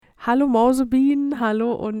Hallo Mausebienen,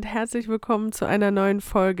 hallo und herzlich willkommen zu einer neuen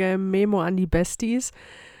Folge Memo an die Besties.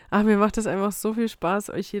 Ach, mir macht es einfach so viel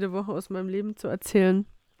Spaß, euch jede Woche aus meinem Leben zu erzählen.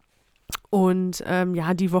 Und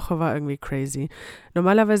ja, die Woche war irgendwie crazy.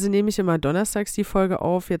 Normalerweise nehme ich immer donnerstags die Folge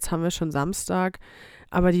auf, jetzt haben wir schon Samstag,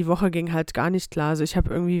 aber die Woche ging halt gar nicht klar. Also ich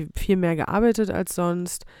habe irgendwie viel mehr gearbeitet als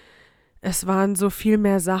sonst. Es waren so viel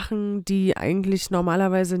mehr Sachen, die eigentlich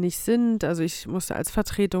normalerweise nicht sind. Also ich musste als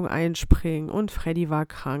Vertretung einspringen und Freddy war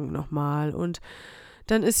krank nochmal und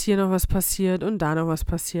dann ist hier noch was passiert und da noch was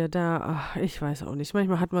passiert. Ich weiß auch nicht.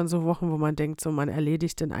 Manchmal hat man so Wochen, wo man denkt, so man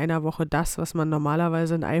erledigt in einer Woche das, was man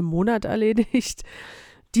normalerweise in einem Monat erledigt.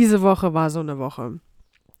 Diese Woche war so eine Woche.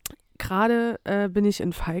 Gerade bin ich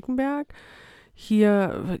in Falkenberg.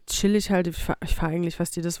 Hier chill ich halt, ich fahr eigentlich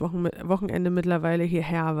fast jedes Wochenende mittlerweile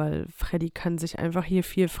hierher, weil Freddy kann sich einfach hier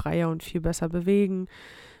viel freier und viel besser bewegen.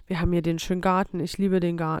 Wir haben hier den schönen Garten, ich liebe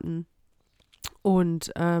den Garten.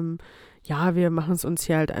 Und ja, wir machen es uns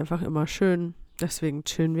hier halt einfach immer schön. Deswegen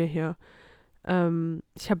chillen wir hier.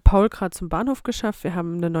 Ich habe Paul gerade zum Bahnhof geschafft. Wir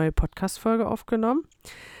haben eine neue Podcast-Folge aufgenommen.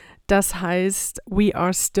 Das heißt, We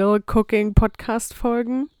Are Still Cooking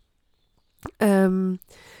Podcast-Folgen.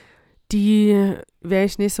 Die werde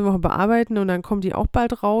ich nächste Woche bearbeiten und dann kommt die auch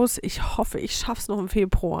bald raus. Ich hoffe, ich schaffe es noch im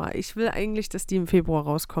Februar. Ich will eigentlich, dass die im Februar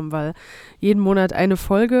rauskommen, weil jeden Monat eine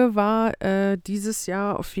Folge war dieses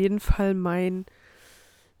Jahr auf jeden Fall mein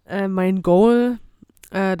Goal.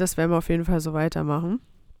 Das werden wir auf jeden Fall so weitermachen.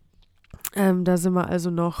 Da sind wir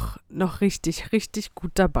also noch richtig, richtig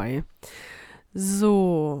gut dabei.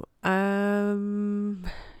 So, ja,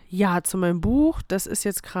 zu meinem Buch. Das ist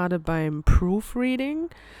jetzt gerade beim Proofreading.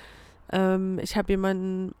 Ich habe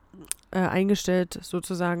jemanden eingestellt,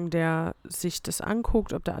 sozusagen, der sich das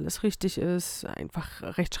anguckt, ob da alles richtig ist.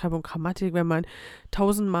 Einfach Rechtschreibung, Grammatik. Wenn man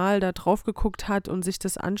 1000-mal da drauf geguckt hat und sich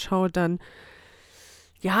das anschaut, dann,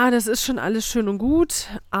 ja, das ist schon alles schön und gut,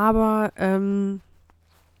 aber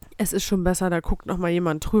es ist schon besser, da guckt nochmal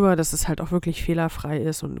jemand drüber, dass es halt auch wirklich fehlerfrei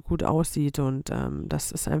ist und gut aussieht und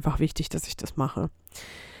das ist einfach wichtig, dass ich das mache.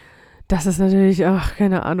 Das ist natürlich, ach,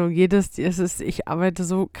 keine Ahnung, ich arbeite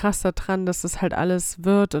so krass daran, dass das halt alles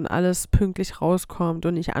wird und alles pünktlich rauskommt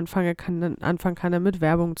und ich anfangen kann, damit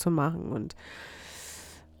Werbung zu machen und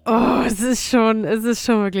es ist schon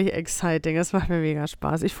wirklich exciting. Es macht mir mega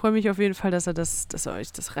Spaß. Ich freue mich auf jeden Fall, dass ihr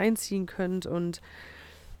euch das reinziehen könnt und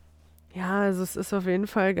ja, also es ist auf jeden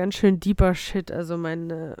Fall ganz schön deeper Shit. Also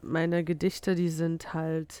meine Gedichte, die sind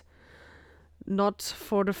halt not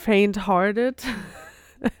for the faint-hearted.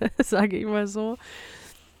 Sage ich mal so.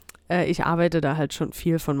 Ich arbeite da halt schon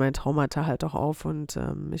viel von meinen Traumata halt auch auf und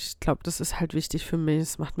ich glaube, das ist halt wichtig für mich.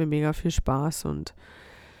 Es macht mir mega viel Spaß und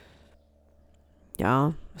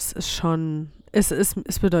ja,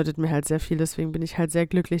 es bedeutet mir halt sehr viel. Deswegen bin ich halt sehr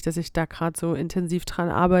glücklich, dass ich da gerade so intensiv dran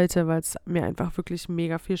arbeite, weil es mir einfach wirklich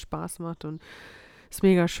mega viel Spaß macht und es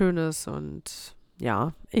mega schön ist und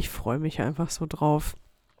ja, ich freue mich einfach so drauf.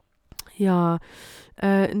 Ja,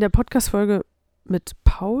 in der Podcast-Folge mit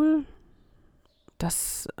Paul,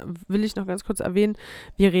 das will ich noch ganz kurz erwähnen.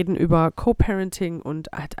 Wir reden über Co-Parenting und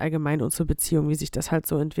halt allgemein unsere Beziehung, wie sich das halt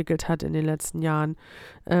so entwickelt hat in den letzten Jahren,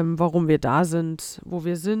 warum wir da sind, wo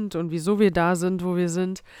wir sind und wieso wir da sind, wo wir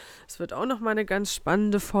sind. Es wird auch nochmal eine ganz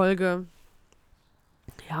spannende Folge.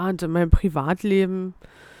 Ja, und in meinem Privatleben,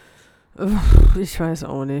 ich weiß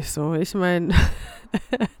auch nicht so. Ich meine,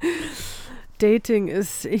 Dating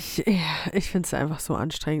ist, ich finde es einfach so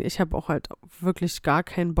anstrengend. Ich habe auch halt wirklich gar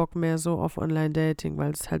keinen Bock mehr so auf Online-Dating,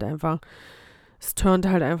 weil es turnt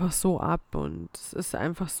halt einfach so ab und es ist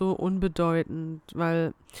einfach so unbedeutend,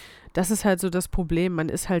 weil das ist halt so das Problem. Man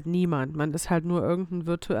ist halt niemand. Man ist halt nur irgendein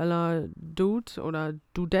virtueller Dude oder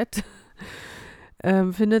Dudette,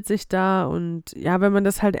 findet sich da und ja, wenn man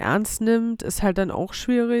das halt ernst nimmt, ist halt dann auch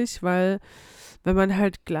schwierig, weil wenn man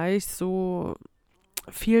halt gleich so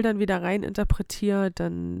viel dann wieder rein interpretiert,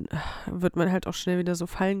 dann wird man halt auch schnell wieder so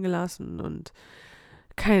fallen gelassen und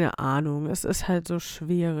keine Ahnung, es ist halt so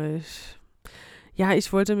schwierig. Ja,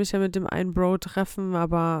 ich wollte mich ja mit dem einen Bro treffen,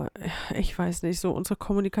 aber ich weiß nicht, so unsere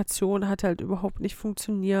Kommunikation hat halt überhaupt nicht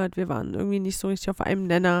funktioniert. Wir waren irgendwie nicht so richtig auf einem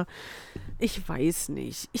Nenner. Ich weiß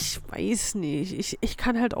nicht. Ich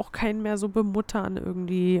kann halt auch keinen mehr so bemuttern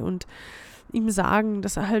irgendwie und ihm sagen,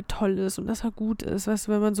 dass er halt toll ist und dass er gut ist. Weißt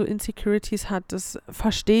du, wenn man so Insecurities hat, das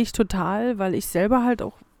verstehe ich total, weil ich selber halt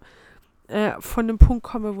auch von dem Punkt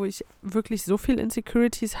komme, wo ich wirklich so viel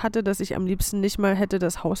Insecurities hatte, dass ich am liebsten nicht mal hätte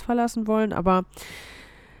das Haus verlassen wollen. Aber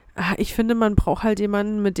ich finde, man braucht halt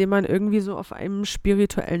jemanden, mit dem man irgendwie so auf einem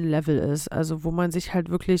spirituellen Level ist. Also wo man sich halt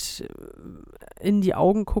wirklich in die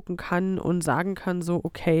Augen gucken kann und sagen kann, so,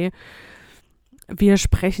 okay, wir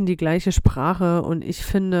sprechen die gleiche Sprache und ich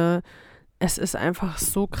finde, es ist einfach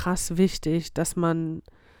so krass wichtig, dass man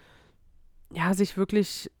ja sich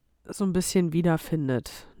wirklich so ein bisschen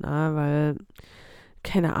wiederfindet, weil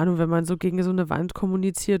keine Ahnung, wenn man so gegen so eine Wand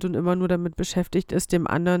kommuniziert und immer nur damit beschäftigt ist, dem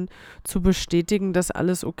anderen zu bestätigen, dass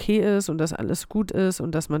alles okay ist und dass alles gut ist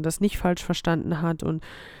und dass man das nicht falsch verstanden hat und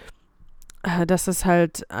dass das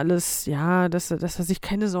halt alles, ja, dass er sich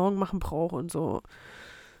keine Sorgen machen braucht und so.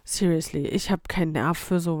 Seriously, ich habe keinen Nerv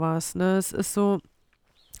für sowas, ne? Es ist so,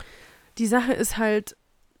 die Sache ist halt,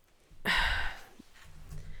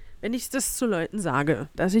 wenn ich das zu Leuten sage,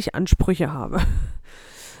 dass ich Ansprüche habe,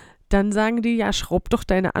 dann sagen die, ja, schraub doch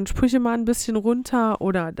deine Ansprüche mal ein bisschen runter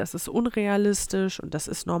oder das ist unrealistisch und das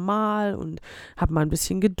ist normal und hab mal ein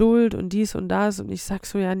bisschen Geduld und dies und das. Und ich sag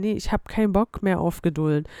so, ja, nee, ich habe keinen Bock mehr auf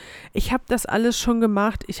Geduld. Ich habe das alles schon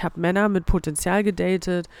gemacht. Ich habe Männer mit Potenzial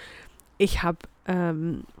gedatet. Ich habe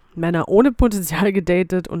Männer ohne Potenzial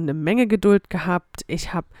gedatet und eine Menge Geduld gehabt.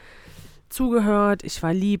 Ich habe zugehört, ich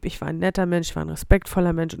war lieb, ich war ein netter Mensch, ich war ein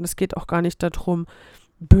respektvoller Mensch und es geht auch gar nicht darum,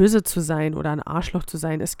 böse zu sein oder ein Arschloch zu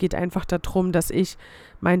sein. Es geht einfach darum, dass ich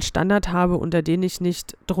meinen Standard habe, unter den ich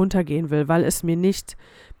nicht drunter gehen will, weil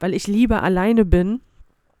ich lieber alleine bin,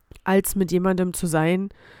 als mit jemandem zu sein,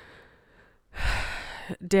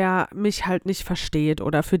 der mich halt nicht versteht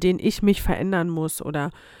oder für den ich mich verändern muss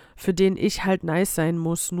oder für den ich halt nice sein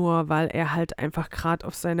muss, nur weil er halt einfach gerade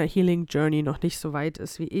auf seiner Healing Journey noch nicht so weit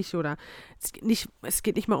ist wie ich oder es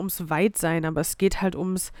geht nicht mal ums Weitsein, aber es geht halt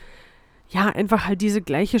ums ja, einfach halt diese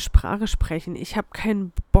gleiche Sprache sprechen. Ich habe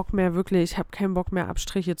keinen Bock mehr wirklich, ich habe keinen Bock mehr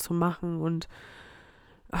Abstriche zu machen und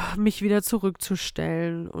mich wieder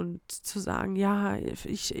zurückzustellen und zu sagen, ja,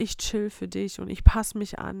 ich chill für dich und ich passe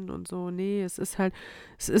mich an und so. Nee,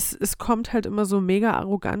 es kommt halt immer so mega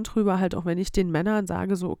arrogant rüber, halt auch wenn ich den Männern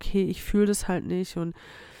sage, so, okay, ich fühle das halt nicht und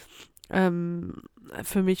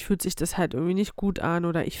für mich fühlt sich das halt irgendwie nicht gut an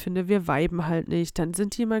oder ich finde, wir viben halt nicht. Dann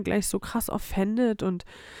sind die immer gleich so krass offended und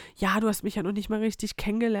ja, du hast mich ja noch nicht mal richtig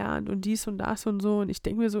kennengelernt und dies und das und so. Und ich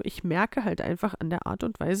denke mir so, ich merke halt einfach an der Art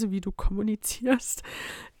und Weise, wie du kommunizierst,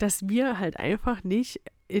 dass wir halt einfach nicht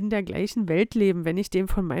in der gleichen Welt leben. Wenn ich dem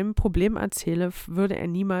von meinem Problem erzähle, würde er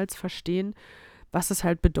niemals verstehen, was es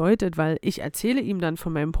halt bedeutet, weil ich erzähle ihm dann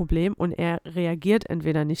von meinem Problem und er reagiert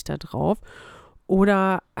entweder nicht darauf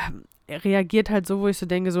oder er reagiert halt so, wo ich so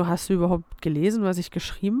denke, so, hast du überhaupt gelesen, was ich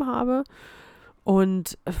geschrieben habe?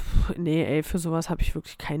 Und nee, ey, für sowas habe ich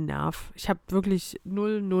wirklich keinen Nerv. Ich habe wirklich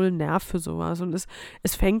null Nerv für sowas. Und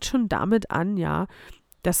es fängt schon damit an, ja,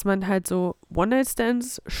 dass man halt so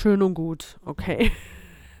One-Night-Stands, schön und gut, okay.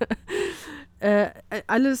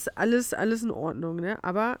 Alles in Ordnung, ne?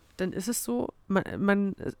 Aber dann ist es so,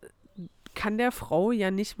 man kann der Frau ja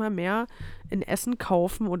nicht mal mehr ein Essen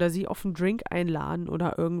kaufen oder sie auf einen Drink einladen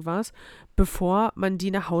oder irgendwas, bevor man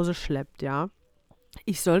die nach Hause schleppt, ja.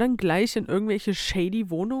 Ich soll dann gleich in irgendwelche shady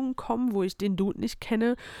Wohnungen kommen, wo ich den Dude nicht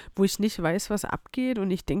kenne, wo ich nicht weiß, was abgeht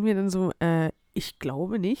und ich denke mir dann so, ich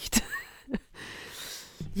glaube nicht.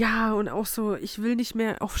 Ja, und auch so, ich will nicht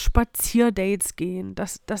mehr auf Spazierdates gehen.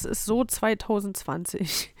 Das ist so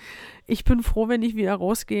 2020. Ich bin froh, wenn ich wieder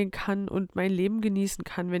rausgehen kann und mein Leben genießen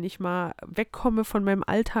kann, wenn ich mal wegkomme von meinem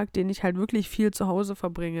Alltag, den ich halt wirklich viel zu Hause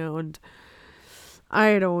verbringe. Und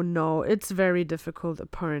I don't know, it's very difficult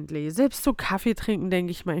apparently. Selbst so Kaffee trinken,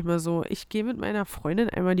 denke ich manchmal so. Ich gehe mit meiner Freundin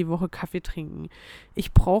einmal die Woche Kaffee trinken.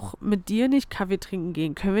 Ich brauche mit dir nicht Kaffee trinken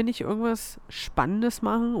gehen. Können wir nicht irgendwas Spannendes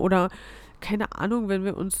machen oder keine Ahnung, wenn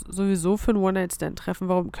wir uns sowieso für einen One-Night-Stand treffen,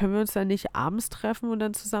 warum können wir uns dann nicht abends treffen und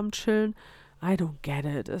dann zusammen chillen? I don't get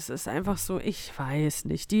it. Es ist einfach so, ich weiß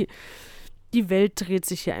nicht. Die Welt dreht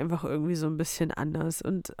sich hier einfach irgendwie so ein bisschen anders.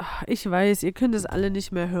 Und ich weiß, ihr könnt es alle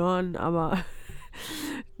nicht mehr hören, aber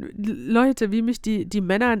Leute, wie mich die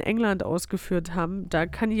Männer in England ausgeführt haben, da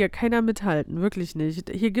kann hier keiner mithalten, wirklich nicht.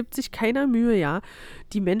 Hier gibt sich keiner Mühe, ja.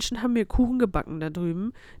 Die Menschen haben mir Kuchen gebacken da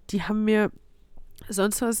drüben. Die haben mir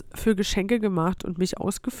sonst was für Geschenke gemacht und mich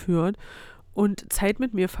ausgeführt und Zeit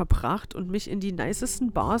mit mir verbracht und mich in die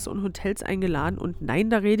nicesten Bars und Hotels eingeladen. Und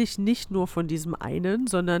nein, da rede ich nicht nur von diesem einen,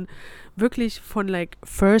 sondern wirklich von like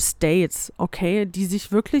First Dates, okay, die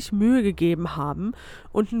sich wirklich Mühe gegeben haben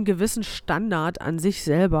und einen gewissen Standard an sich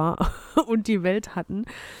selber und die Welt hatten.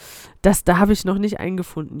 Da habe ich noch nicht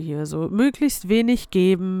eingefunden hier. So möglichst wenig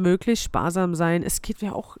geben, möglichst sparsam sein. Es geht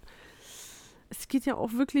ja auch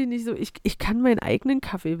wirklich nicht so, ich kann meinen eigenen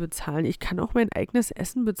Kaffee bezahlen, ich kann auch mein eigenes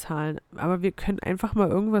Essen bezahlen, aber wir können einfach mal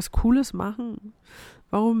irgendwas Cooles machen.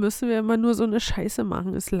 Warum müssen wir immer nur so eine Scheiße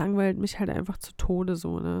machen? Es langweilt mich halt einfach zu Tode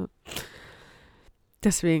so, ne?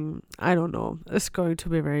 Deswegen, I don't know, it's going to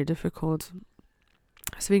be very difficult.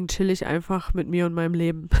 Deswegen chill ich einfach mit mir und meinem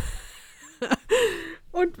Leben.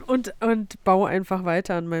 Und baue einfach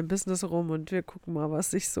weiter an meinem Business rum und wir gucken mal,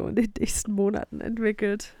 was sich so in den nächsten Monaten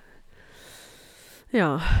entwickelt.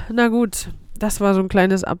 Ja, na gut, das war so ein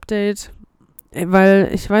kleines Update, weil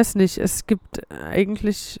ich weiß nicht, es gibt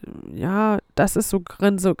eigentlich, ja, das ist so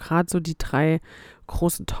gerade so die 3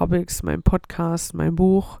 großen Topics, mein Podcast, mein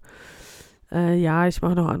Buch. Ja, ich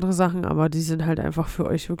mache noch andere Sachen, aber die sind halt einfach für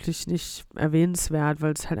euch wirklich nicht erwähnenswert,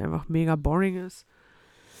 weil es halt einfach mega boring ist.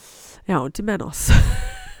 Ja, und die Männers.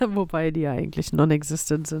 Wobei die ja eigentlich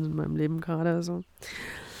non-existent sind in meinem Leben gerade. Also,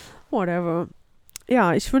 whatever.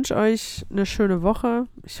 Ja, ich wünsche euch eine schöne Woche.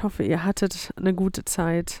 Ich hoffe, ihr hattet eine gute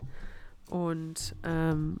Zeit. Und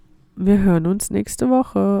wir hören uns nächste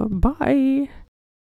Woche. Bye.